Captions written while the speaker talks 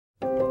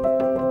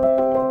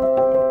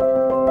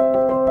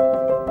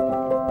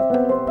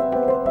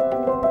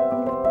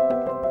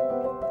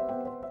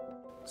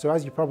So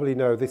as you probably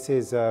know, this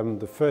is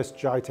the first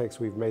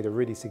GITEX we've made a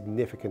really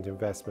significant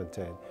investment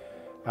in.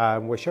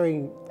 We're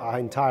showing our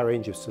entire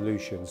range of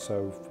solutions,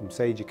 so from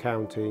Sage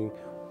Accounting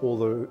all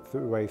the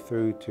way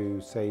through to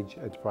Sage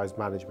Enterprise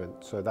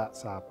Management. So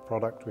that's our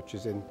product, which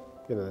is in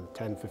the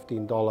 $10,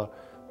 $15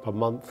 per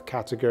month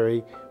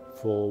category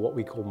for what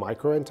we call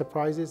micro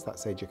enterprises,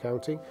 that's Sage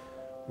Accounting,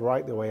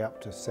 right the way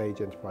up to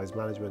Sage Enterprise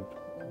Management,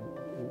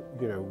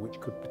 which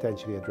could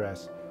potentially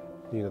address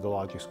the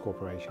largest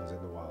corporations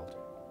in the world.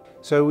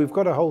 So we've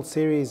got a whole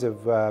series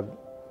of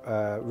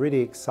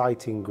really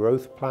exciting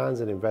growth plans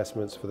and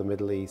investments for the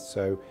Middle East.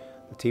 So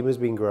the team has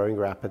been growing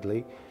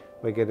rapidly.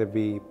 We're going to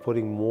be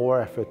putting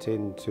more effort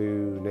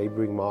into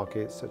neighboring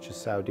markets such as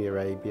Saudi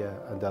Arabia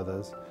and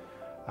others.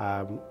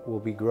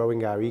 We'll be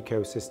growing our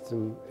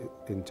ecosystem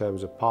in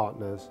terms of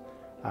partners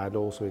and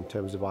also in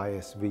terms of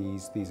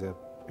ISVs. These are,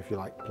 if you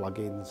like,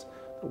 plugins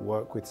that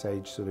work with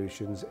Sage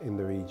solutions in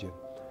the region.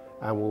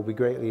 And we'll be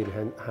greatly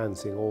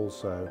enhancing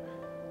also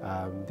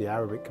the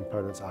Arabic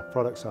components. Our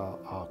products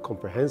are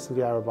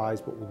comprehensively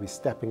Arabized, but we'll be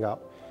stepping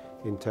up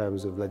in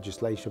terms of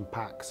legislation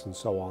packs and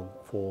so on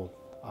for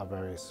our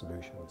various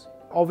solutions.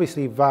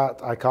 Obviously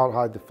VAT, I can't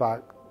hide the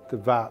fact that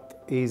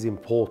VAT is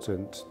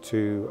important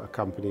to a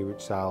company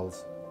which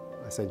sells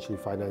essentially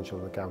financial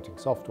and accounting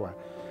software.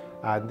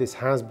 And this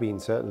has been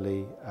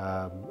certainly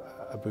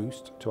a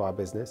boost to our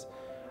business.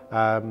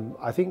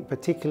 I think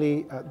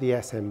particularly at the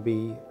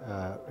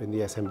SMB, in the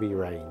SMB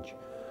range.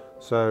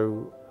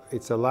 So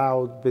it's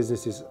allowed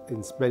businesses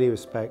in many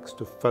respects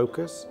to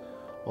focus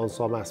on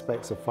some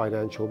aspects of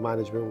financial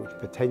management, which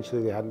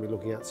potentially they hadn't been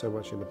looking at so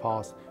much in the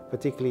past,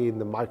 particularly in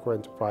the micro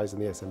enterprise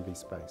and the SMB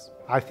space.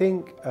 I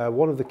think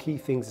one of the key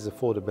things is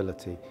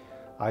affordability.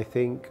 I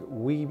think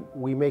we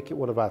make it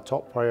one of our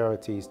top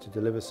priorities to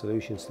deliver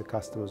solutions to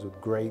customers with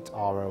great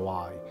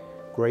ROI,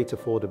 great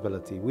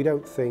affordability. We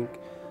don't think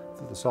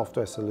that the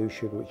software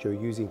solution which you're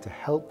using to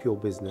help your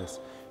business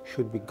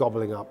should be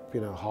gobbling up,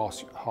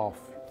 half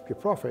your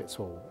profits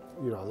or,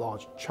 a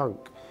large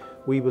chunk.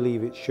 We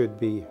believe it should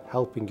be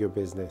helping your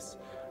business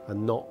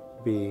and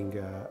not being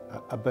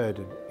a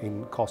burden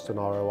in cost and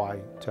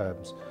ROI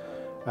terms,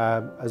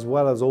 as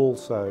well as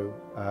also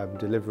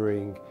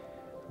delivering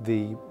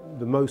the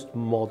most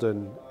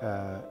modern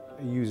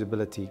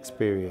usability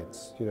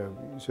experience,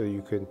 so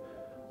you can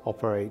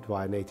operate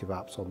via native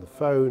apps on the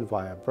phone,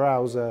 via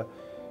browser,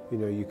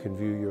 you can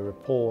view your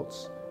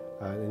reports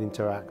and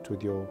interact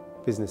with your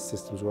business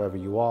systems wherever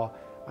you are.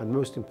 And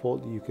most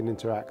importantly, you can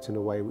interact in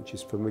a way which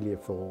is familiar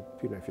for,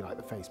 if you like,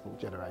 the Facebook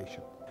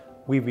generation.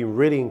 We've been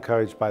really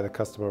encouraged by the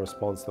customer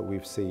response that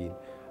we've seen.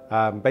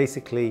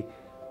 Basically,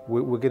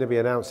 we're going to be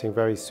announcing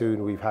very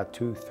soon, we've had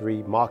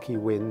 2-3 marquee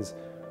wins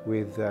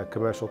with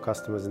commercial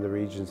customers in the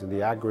regions in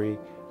the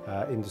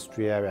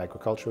industry area,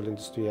 agricultural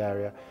industry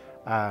area,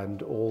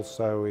 and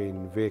also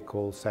in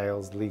vehicle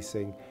sales,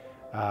 leasing,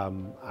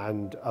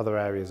 and other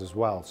areas as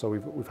well. So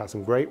we've had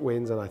some great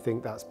wins, and I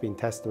think that's been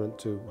testament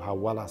to how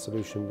well our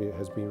solution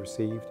has been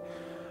received.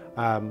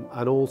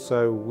 And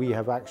also we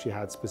have actually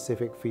had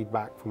specific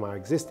feedback from our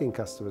existing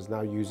customers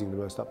now using the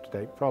most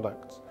up-to-date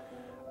products,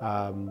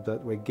 that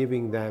we're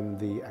giving them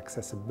the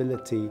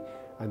accessibility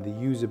and the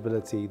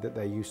usability that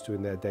they're used to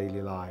in their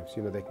daily lives.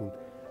 They can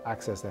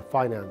access their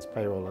finance,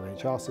 payroll and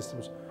HR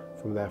systems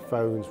from their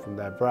phones, from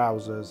their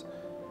browsers,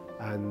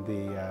 and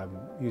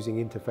using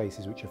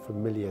interfaces which are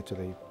familiar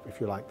to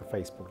if you like, the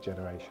Facebook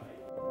generation.